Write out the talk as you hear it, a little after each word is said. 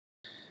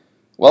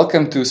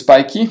Welcome to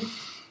SPIKY,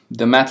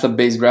 the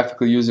MATLAB-based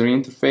graphical user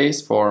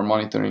interface for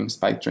monitoring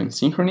spike train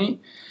synchrony.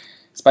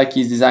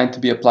 SPIKY is designed to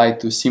be applied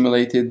to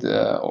simulated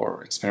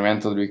or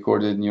experimentally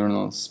recorded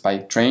neuronal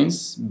spike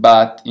trains,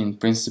 but in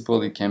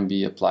principle it can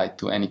be applied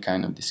to any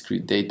kind of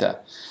discrete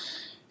data.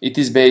 It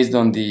is based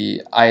on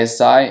the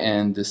ISI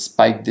and the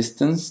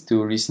SPIKY-distance,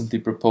 two recently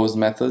proposed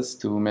methods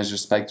to measure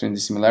spike train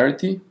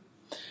dissimilarity,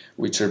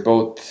 which are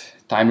both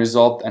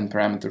time-resolved and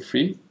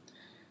parameter-free.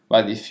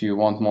 But if you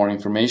want more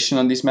information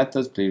on these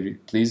methods,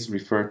 please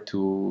refer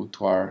to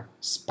our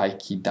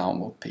SPIKY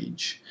download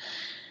page.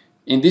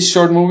 In this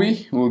short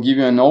movie, we'll give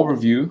you an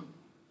overview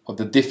of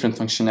the different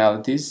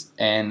functionalities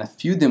and a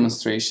few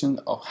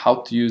demonstrations of how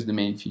to use the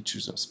main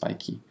features of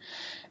SPIKY.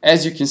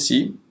 As you can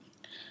see,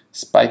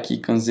 SPIKY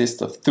consists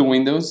of two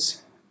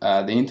windows,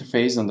 the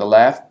interface on the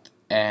left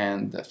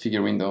and the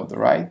figure window on the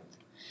right.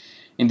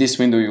 In this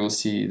window, you will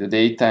see the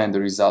data and the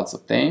results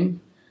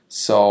obtained.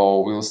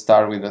 So we'll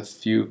start with a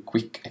few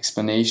quick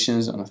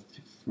explanations on a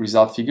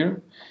result figure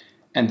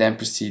and then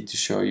proceed to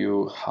show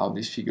you how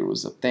this figure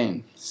was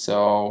obtained.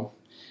 So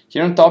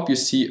here on top you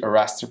see a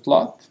raster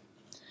plot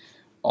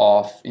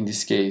of, in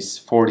this case,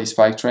 40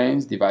 spike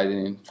trains divided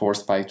in 4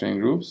 spike train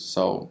groups,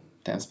 so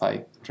 10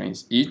 spike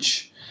trains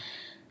each.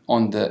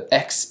 On the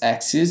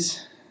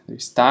x-axis there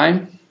is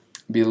time.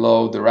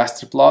 Below the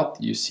raster plot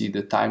you see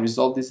the time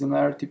result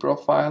dissimilarity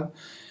profile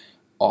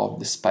of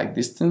the spike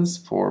distance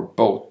for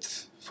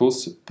both full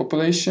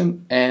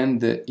population and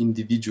the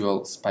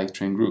individual spike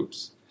train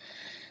groups.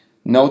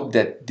 Note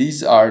that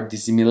these are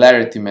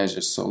dissimilarity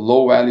measures, so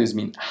low values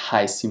mean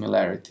high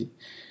similarity.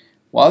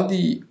 While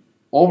the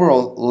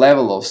overall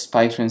level of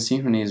spike train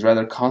synchrony is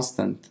rather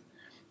constant,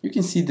 you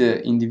can see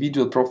the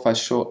individual profiles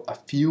show a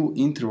few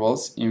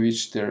intervals in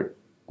which there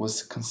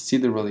was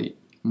considerably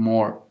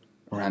more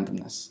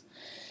randomness.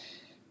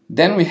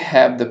 Then we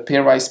have the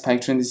pairwise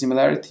spike train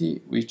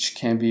dissimilarity, which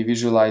can be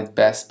visualized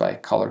best by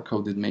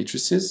color-coded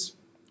matrices.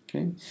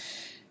 Okay.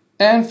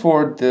 And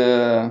for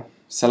the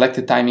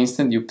selected time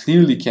instant, you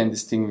clearly can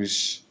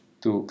distinguish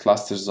two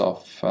clusters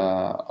of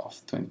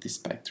 20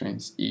 spike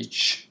trains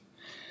each.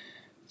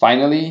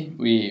 Finally,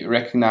 we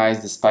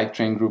recognize the spike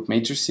train group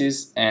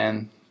matrices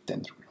and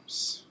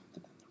dendrograms.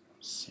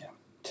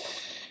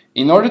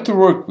 In order to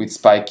work with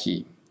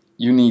SPIKY,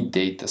 you need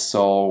data.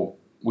 So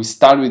we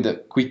start with a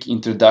quick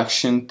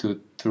introduction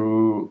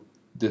through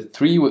the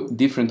three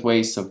different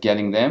ways of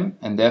getting them,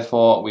 and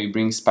therefore we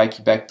bring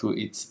SPIKY back to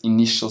its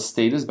initial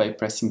status by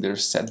pressing the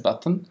reset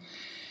button.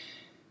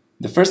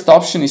 The first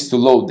option is to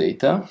load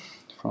data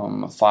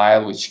from a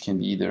file which can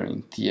be either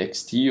in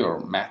TXT or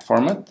MAT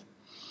format.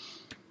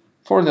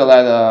 For the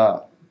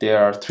latter,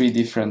 there are three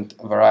different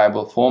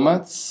variable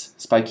formats.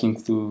 SPIKY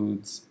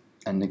includes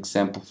an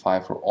example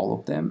file for all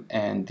of them,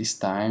 and this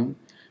time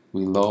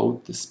we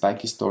load the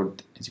SPIKY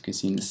stored, as you can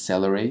see, in the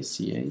cell array,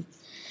 CA.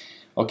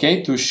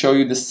 Okay, to show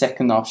you the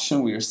second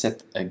option, we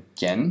reset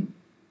again.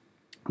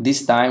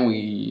 This time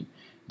we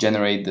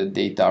generate the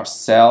data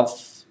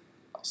ourselves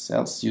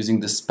using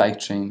the spike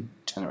train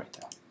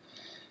generator.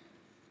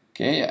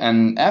 Okay,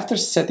 and after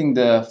setting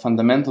the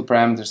fundamental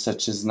parameters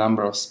such as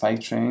number of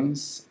spike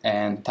trains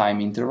and time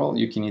interval,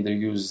 you can either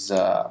use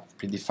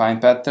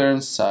predefined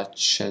patterns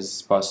such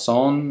as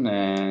Poisson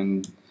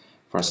and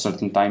for a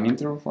certain time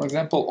interval, for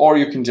example, or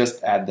you can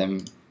just add them,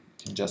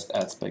 you can just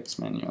add spikes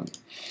manually.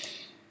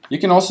 You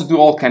can also do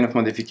all kind of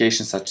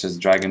modifications such as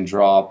drag and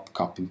drop,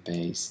 copy and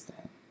paste,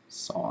 and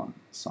so on,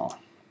 so on.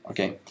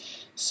 Okay,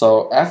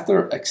 so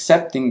after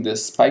accepting the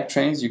spike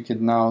trains, you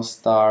can now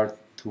start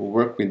to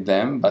work with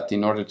them, but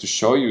in order to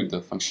show you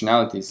the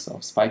functionalities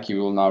of SPIKY, we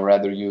will now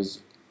rather use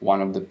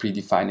one of the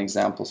predefined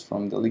examples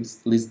from the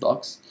list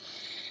box.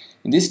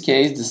 In this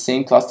case, the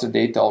same cluster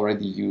data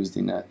already used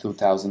in a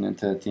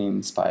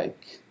 2013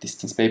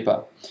 SPIKY-distance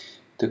paper.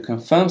 To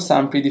confirm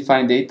some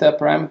predefined data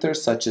parameters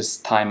such as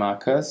time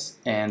ACAs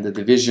and the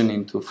division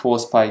into 4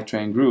 spike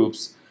train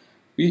groups,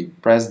 we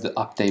press the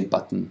update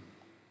button.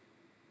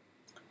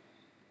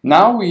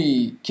 Now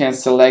we can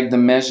select the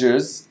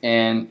measures,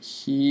 and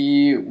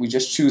here we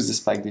just choose the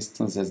spike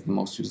distance as the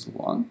most useful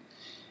one.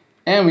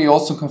 And we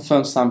also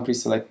confirm some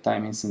pre-selected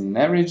time instant and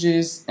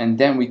averages, and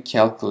then we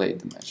calculate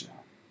the measure.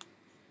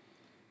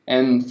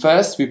 And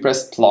first we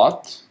press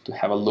plot to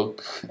have a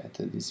look at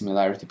the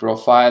dissimilarity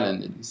profile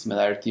and the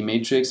dissimilarity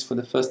matrix for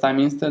the first time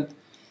instant.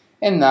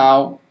 And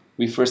now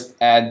we first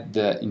add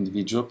the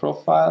individual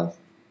profile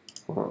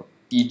for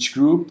each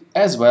group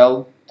as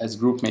well as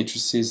group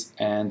matrices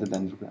and the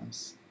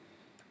dendrograms.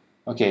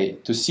 Okay,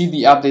 to see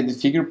the updated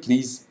figure,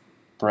 please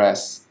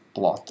press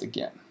plot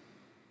again.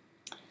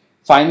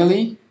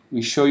 Finally,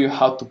 we show you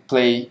how to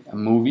play a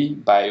movie,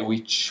 by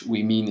which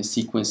we mean a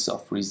sequence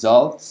of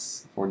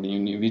results for the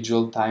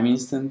individual time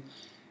instant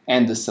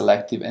and the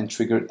selective and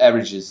triggered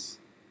averages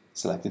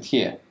selected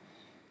here.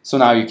 So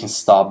now you can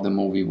stop the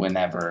movie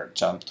whenever,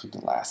 jump to the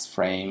last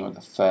frame or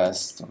the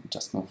first, or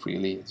just move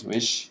freely as you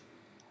wish.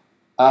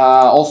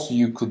 Also,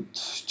 you could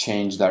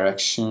change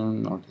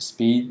direction or the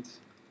speed.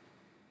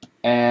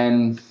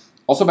 And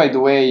also, by the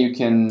way, you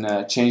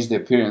can change the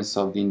appearance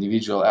of the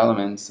individual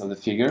elements of the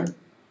figure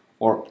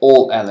or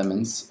all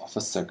elements of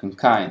a certain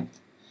kind.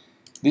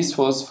 This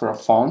was for a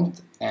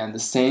font, and the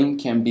same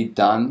can be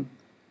done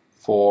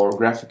for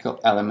graphical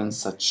elements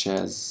such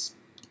as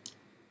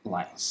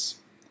lines.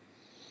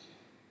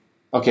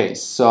 Okay,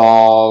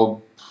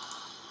 so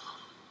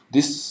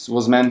this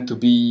was meant to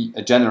be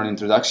a general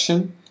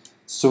introduction.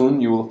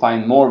 Soon you will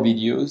find more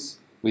videos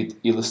with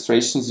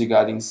illustrations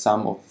regarding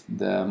some of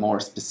the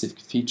more specific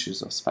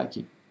features of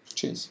SPIKY.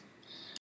 Cheers.